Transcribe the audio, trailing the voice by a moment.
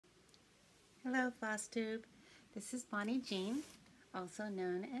Hello, FlossTube. This is Bonnie Jeanne, also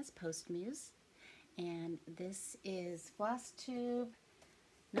known as PostMuse, and this is FlossTube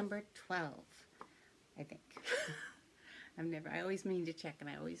number 12, I think. I always mean to check and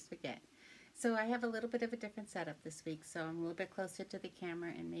I always forget. So I have a little bit of a different setup this week, so I'm a little bit closer to the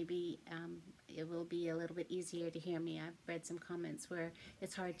camera and maybe it will be a little bit easier to hear me. I've read some comments where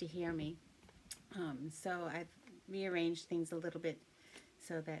it's hard to hear me. So I've rearranged things a little bit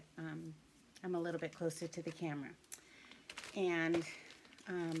so that I'm a little bit closer to the camera. And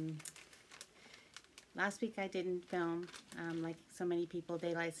last week I didn't film. Like so many people,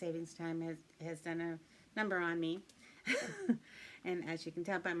 daylight savings time has done a number on me. And as you can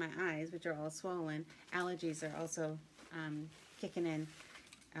tell by my eyes, which are all swollen, allergies are also kicking in,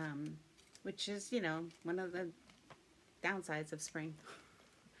 which is, you know, one of the downsides of spring.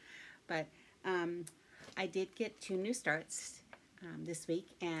 But I did get 2 new starts this week,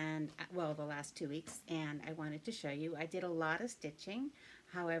 and well, the last 2 weeks, and I wanted to show you. I did a lot of stitching.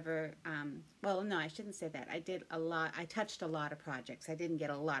 However, well, no, I shouldn't say that. I touched a lot of projects. I didn't get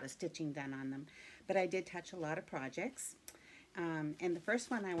a lot of stitching done on them, but I did touch a lot of projects. And the first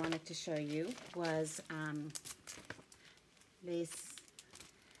one I wanted to show you was Les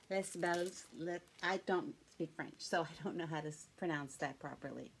Belles. I don't speak French, so I don't know how to pronounce that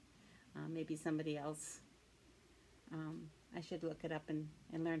properly. Maybe somebody else. I should look it up and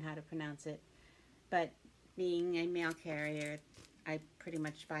learn how to pronounce it. But being a mail carrier, I pretty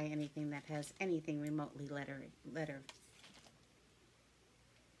much buy anything that has anything remotely letter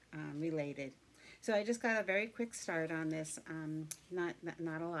related. So I just got a very quick start on this. Not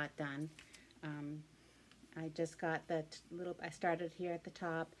a lot done. I just got I started here at the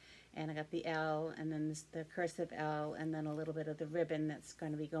top, and I got the L, and then the cursive L, and then a little bit of the ribbon that's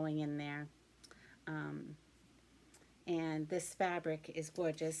going to be going in there. And this fabric is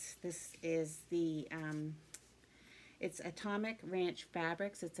gorgeous. This is the, it's Atomic Ranch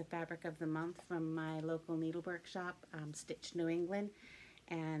Fabrics. It's a fabric of the month from my local needlework shop, Stitche, New England.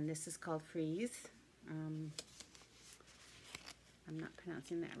 And this is called Freeze. I'm not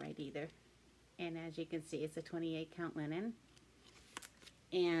pronouncing that right either. And as you can see, it's a 28 count linen.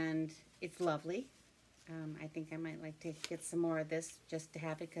 And it's lovely. I think I might like to get some more of this just to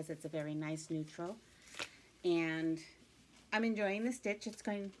have it because it's a very nice neutral. And I'm enjoying the stitch. It's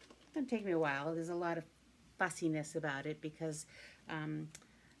going to take me a while. There's a lot of fussiness about it because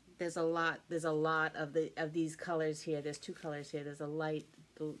there's a lot of these colors here. There's 2 colors here. There's a light.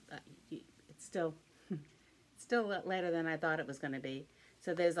 It's still lighter than I thought it was going to be.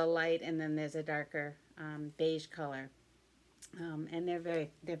 So there's a light, and then there's a darker beige color. And they're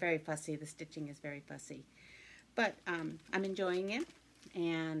very fussy. The stitching is very fussy, but I'm enjoying it,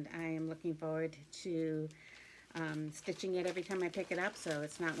 and I am looking forward to stitching it every time I pick it up. So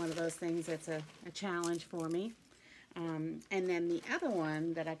it's not one of those things that's a challenge for me. And then the other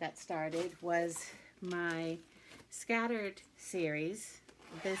one that I got started was my Scattered series.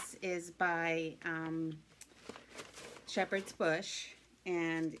 This is by Shepherd's Bush,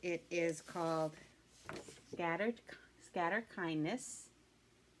 and it is called Scatter Kindness.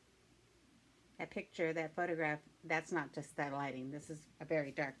 That picture, that photograph, that's not just that lighting. This is a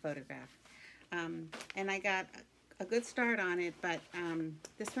very dark photograph. And I got a good start on it, but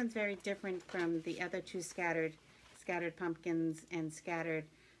this one's very different from the other 2 scattered pumpkins and scattered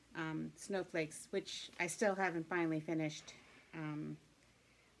snowflakes, which I still haven't finally finished.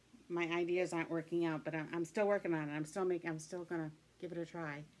 My ideas aren't working out, but I'm still working on it. I'm still gonna give it a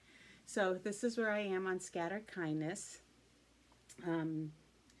try. So this is where I am on Scattered Kindness.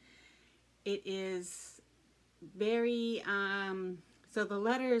 It is very, so the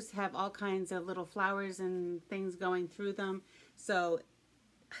letters have all kinds of little flowers and things going through them. So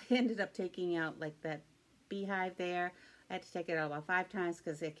I ended up taking out like that beehive there. I had to take it out about 5 times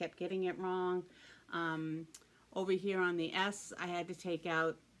because I kept getting it wrong. Over here on the S, I had to take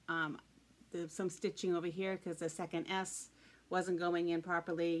out some stitching over here because the second S wasn't going in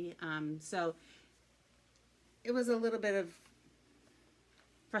properly. So it was a little bit of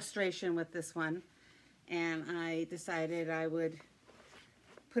frustration with this one, and I decided I would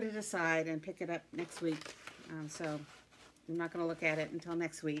put it aside and pick it up next week. So I'm not going to look at it until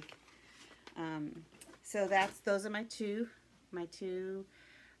next week. So those are my two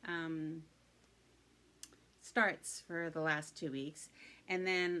starts for the last 2 weeks. And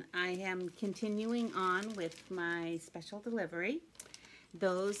then I am continuing on with my special delivery.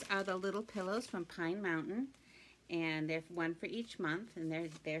 Those are the little pillows from Pine Mountain, and they're 1 for each month, and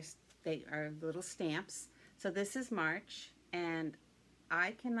they are little stamps. So this is March, and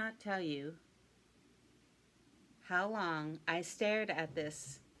I cannot tell you how long I stared at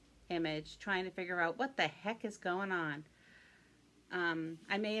this image trying to figure out what the heck is going on.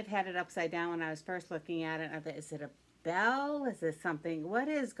 I may have had it upside down when I was first looking at it. I thought, is it a bell? Is this something? What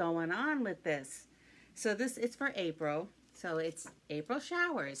is going on with this? So it's for April. So it's April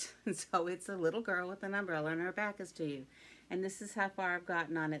showers. So it's a little girl with an umbrella and her back is to you. And this is how far I've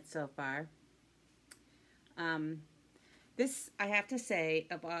gotten on it so far. This, I have to say,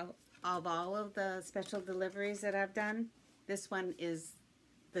 of all of the special deliveries that I've done, this one is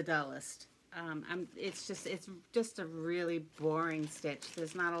the dullest. It's just a really boring stitch.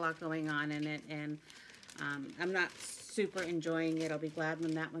 There's not a lot going on in it, and I'm not super enjoying it. I'll be glad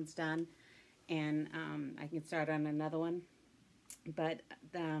when that one's done, and I can start on another one. But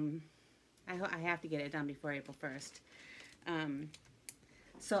I have to get it done before April 1st.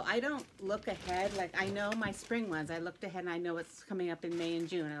 So I don't look ahead. Like, I know my spring ones. I looked ahead and I know what's coming up in May and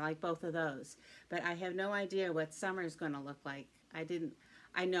June. I like both of those. But I have no idea what summer is going to look like.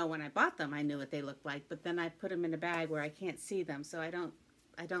 I know when I bought them, I knew what they looked like, but then I put them in a bag where I can't see them. So I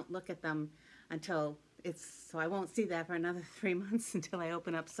don't look at them until so I won't see that for another 3 months until I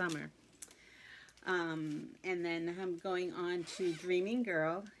open up summer. And then I'm going on to Dreaming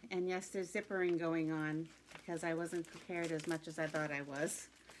Girl. And yes, there's zippering going on because I wasn't prepared as much as I thought I was.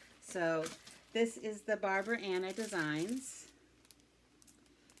 So this is the Barbara Anna Designs.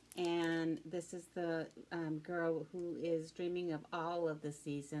 And this is the girl who is dreaming of all of the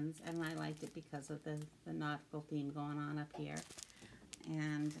seasons. And I liked it because of the nautical theme going on up here.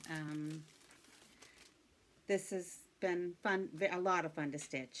 And this has been fun, a lot of fun to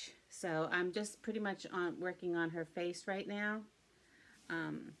stitch. So I'm just pretty much working on her face right now.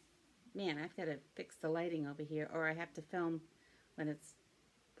 Man, I've got to fix the lighting over here, or I have to film when it's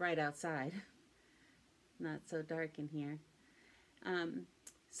bright outside. Not so dark in here.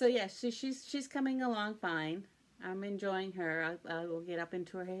 So yeah, she's coming along fine. I'm enjoying her. I will get up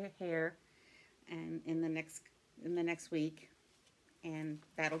into her hair, and in the next week, and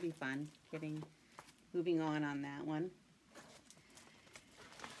that'll be fun. Moving on that one.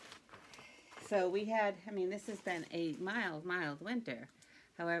 So we had, I mean, this has been a mild winter.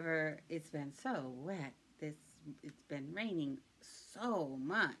 However, it's been so wet. It's been raining so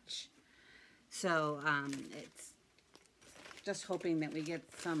much. So it's just hoping that we get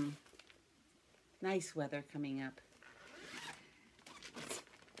some nice weather coming up.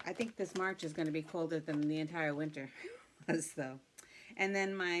 I think this March is going to be colder than the entire winter was, though. And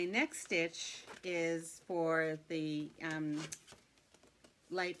then my next stitch is for the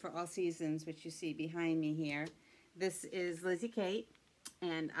Light for All Seasons, which you see behind me here. This is Lizzie Kate,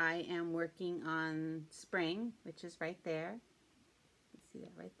 and I am working on Spring, which is right there. You see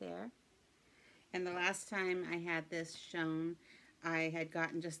that right there. And the last time I had this shown, I had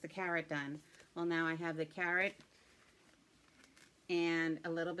gotten just the carrot done. Well, now I have the carrot and a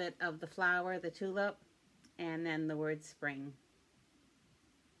little bit of the flower, the tulip, and then the word spring.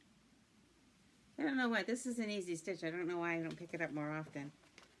 I don't know why. This is an easy stitch. I don't know why I don't pick it up more often.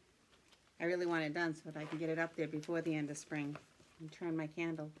 I really want it done so that I can get it up there before the end of spring and turn my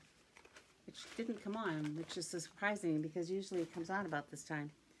candle, which didn't come on, which is surprising because usually it comes on about this time.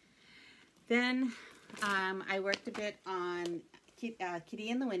 Then I worked a bit on Kitty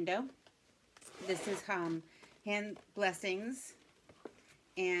in the Window. This is Hand Blessings,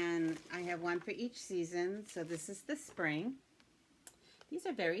 and I have one for each season. So this is the spring. These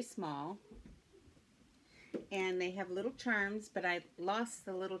are very small. And they have little charms, but I lost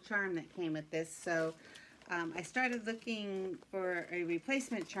the little charm that came with this. So I started looking for a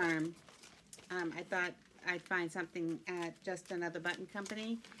replacement charm. I thought I'd find something at Just Another Button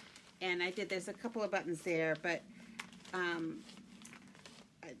Company. And I did. There's a couple of buttons there, but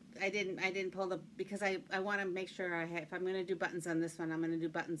I didn't pull because I want to make sure if I'm going to do buttons on this one, I'm going to do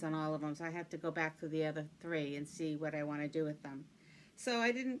buttons on all of them. So I have to go back to the other three and see what I want to do with them. So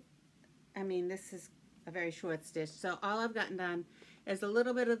I mean, this is a very short stitch. So all I've gotten done is a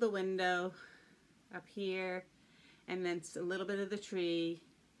little bit of the window up here, and then a little bit of the tree,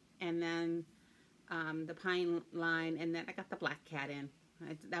 and then the pine line, and then I got the black cat in.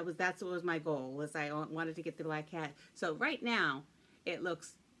 That's what was my goal, was I wanted to get the black cat. So right now it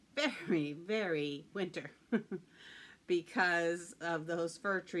looks very, very winter because of those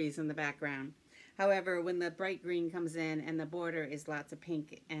fir trees in the background. However, when the bright green comes in and the border is lots of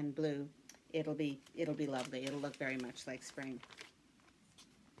pink and blue, it'll be lovely. It'll look very much like spring.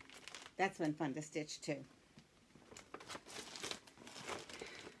 That's been fun to stitch too.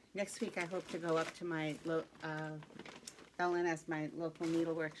 Next week I hope to go up to my LNS, my local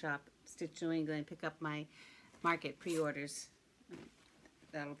needle workshop, Stitch New England, and pick up my market pre-orders.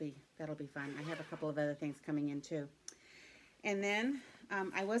 That'll be fun. I have a couple of other things coming in too. And then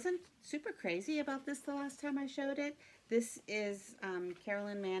I wasn't super crazy about this the last time I showed it. This is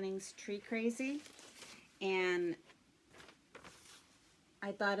Carolyn Manning's Tree Crazy, and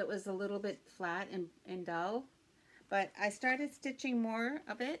I thought it was a little bit flat and dull, but I started stitching more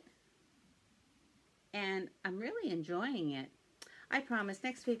of it, and I'm really enjoying it. I promise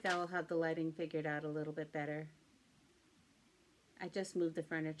next week I will have the lighting figured out a little bit better. I just moved the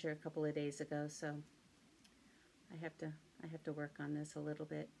furniture a couple of days ago, so I have to work on this a little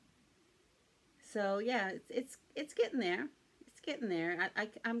bit. So yeah, it's getting there. It's getting there.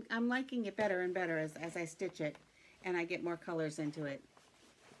 I'm liking it better and better as I stitch it and I get more colors into it.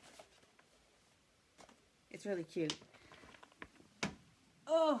 It's really cute.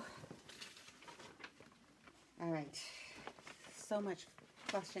 Oh, all right. So much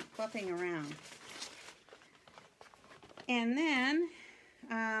fluffing around. And then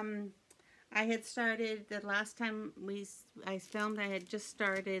I had started, the last time I filmed, I had just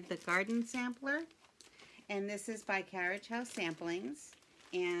started the garden sampler. And this is by Carriage House Samplings.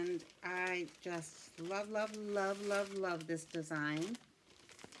 And I just love, love, love, love, love this design.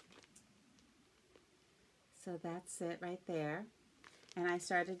 So that's it right there. And I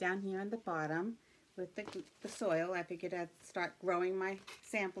started down here on the bottom with the soil. I figured I'd start growing my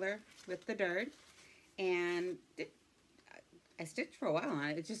sampler with the dirt. And I stitched for a while on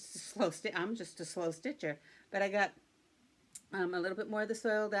it. It's just a slow I'm just a slow stitcher. But I got a little bit more of the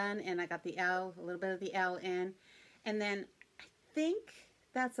soil done, and I got the L, a little bit of the L in. And then I think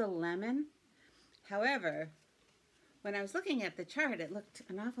that's a lemon. However, when I was looking at the chart, it looked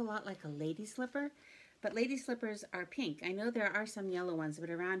an awful lot like a lady slipper. But lady slippers are pink. I know there are some yellow ones, but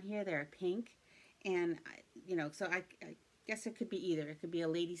around here they're pink. And, you know, so I guess it could be either. It could be a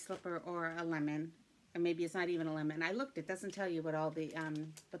lady slipper or a lemon. Or maybe it's not even a lemon. I looked, it doesn't tell you what all the,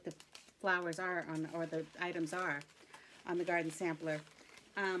 what the flowers are on, or the items are on the garden sampler.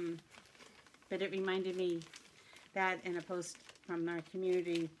 But it reminded me that in a post from our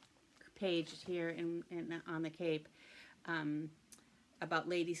community page here on the Cape, about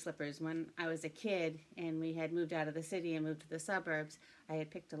lady slippers. When I was a kid and we had moved out of the city and moved to the suburbs, I had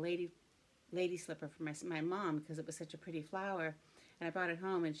picked a lady slipper for my mom because it was such a pretty flower. And I brought it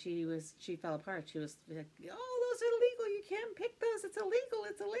home, and she fell apart. She was like, "Oh, those are illegal. You can't pick those. It's illegal.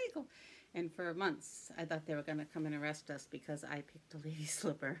 It's illegal." And for months, I thought they were going to come and arrest us because I picked a lady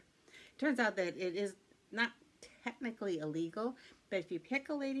slipper. Turns out that it is not technically illegal, but if you pick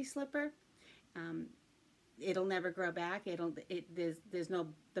a lady slipper, it'll never grow back.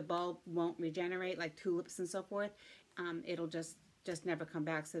 The bulb won't regenerate like tulips and so forth. It'll just never come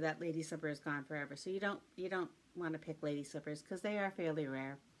back. So that lady slipper is gone forever. So you don't want to pick lady slippers because they are fairly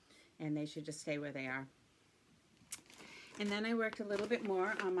rare, and they should just stay where they are. And then I worked a little bit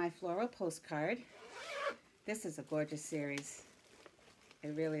more on my floral postcard. This is a gorgeous series. I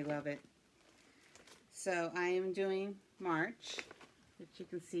really love it. So I am doing March, which you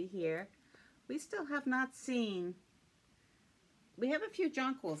can see here. We still have not seen, we have a few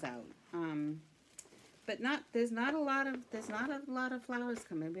jonquils out, but there's not a lot of flowers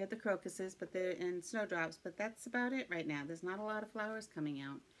coming. We have the crocuses, and snowdrops, but that's about it right now. There's not a lot of flowers coming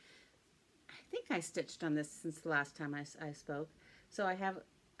out. I think I stitched on this since the last time I spoke, so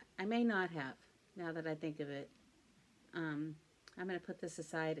I may not have, now that I think of it. I'm going to put this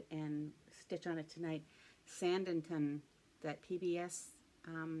aside and stitch on it tonight. Sandenton, that PBS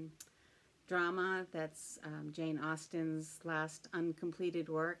drama, that's Jane Austen's last uncompleted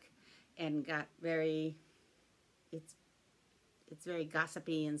work, and got it's very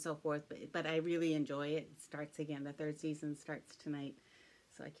gossipy and so forth, but I really enjoy it. It starts again. The third season starts tonight,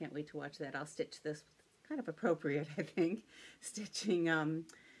 so I can't wait to watch that. I'll stitch this. Kind of appropriate, I think, stitching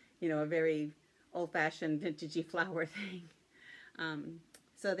you know, a very old-fashioned vintagey flower thing.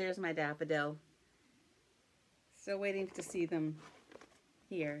 So there's my daffodil. Still waiting to see them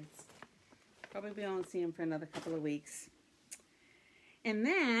here. Probably won't see them for another couple of weeks. And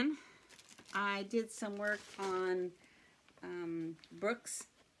then I did some work on Brooks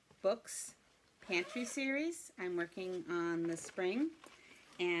Books Pantry Series. I'm working on the spring,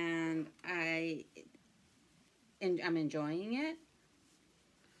 and I'm enjoying it.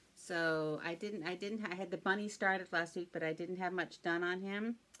 So I had the bunny started last week, but I didn't have much done on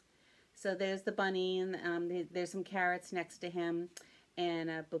him. So there's the bunny, and there's some carrots next to him, and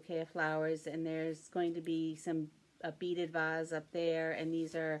a bouquet of flowers, and there's going to be a beaded vase up there, and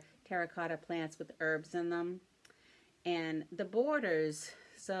these are terracotta plants with herbs in them. And the borders,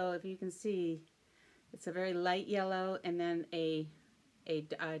 so if you can see, it's a very light yellow, and then a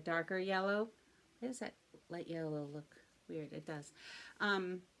darker yellow. Why does that light yellow look weird? It does.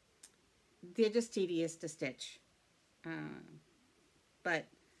 They're just tedious to stitch. but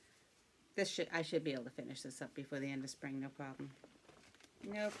I should be able to finish this up before the end of spring, no problem.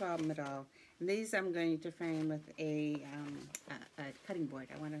 No problem at all. And these I'm going to frame with a cutting board.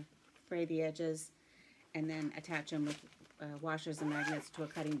 I want to fray the edges and then attach them with washers and magnets to a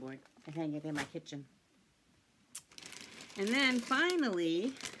cutting board and hang it in my kitchen. And then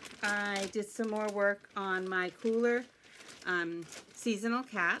finally, I did some more work on my Kooler seasonal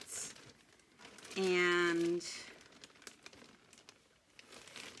cats, and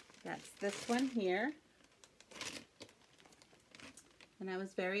that's this one here. And I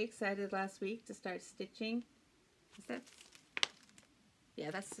was very excited last week to start stitching. Is that?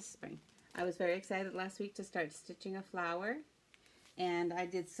 Yeah, that's the spring. I was very excited last week to start stitching a flower, and I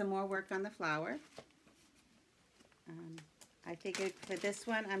did some more work on the flower. I figured for this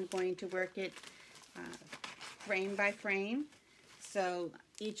one I'm going to work it frame by frame. So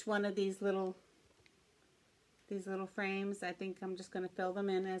each one of these little frames, I think I'm just going to fill them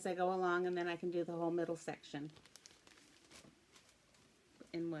in as I go along, and then I can do the whole middle section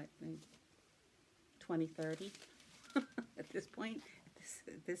in 2030 at this point,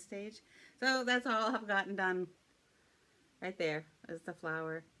 at this stage. So that's all I've gotten done. Right there is the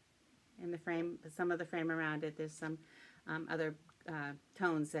flower and the frame, some of the frame around it. There's some other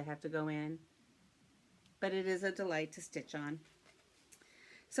tones that have to go in, but it is a delight to stitch on.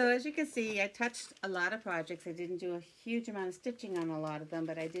 So as you can see, I touched a lot of projects. I didn't do a huge amount of stitching on a lot of them,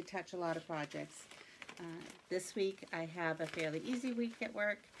 but I did touch a lot of projects. This week I have a fairly easy week at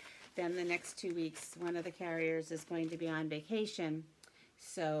work. Then the next 2 weeks, one of the carriers is going to be on vacation,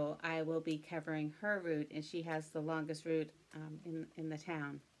 so I will be covering her route, and she has the longest route in the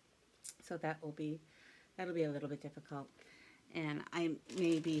town. So that'll be a little bit difficult, and I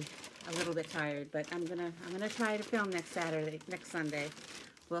may be a little bit tired, but I'm gonna try to film next Sunday.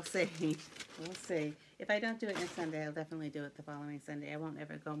 We'll see. We'll see. If I don't do it next Sunday, I'll definitely do it the following Sunday. I won't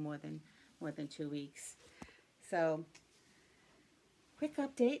ever go more than 2 weeks. So, quick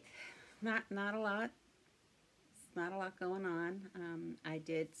update. Not a lot. Not a lot going on. I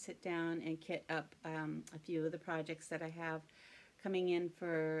did sit down and kit up a few of the projects that I have coming in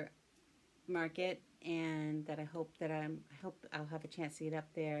for market, and that I hope I'll have a chance to get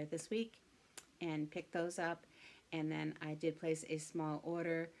up there this week and pick those up. And then I did place a small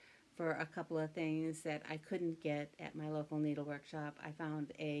order for a couple of things that I couldn't get at my local needle workshop. I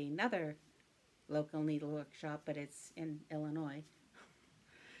found another local needle workshop, but it's in Illinois.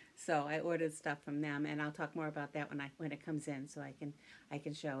 So I ordered stuff from them, and I'll talk more about that when it comes in, so I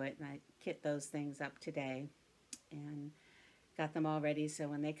can show it. And I kit those things up today and got them all ready, so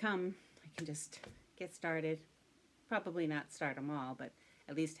when they come, I can just get started. Probably not start them all, but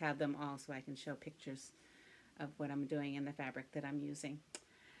at least have them all so I can show pictures of what I'm doing and the fabric that I'm using.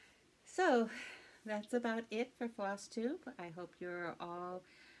 So that's about it for FlossTube. I hope you're all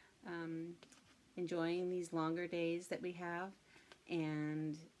enjoying these longer days that we have,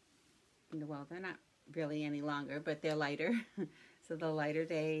 and well, they're not really any longer, but they're lighter. So the lighter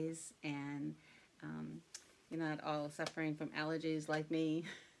days, and you're not all suffering from allergies like me,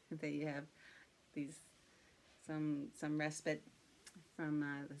 that you have some respite from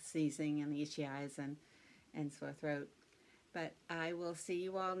the sneezing and the itchy eyes and sore throat. But I will see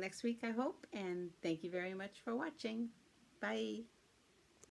you all next week, I hope, and thank you very much for watching. Bye.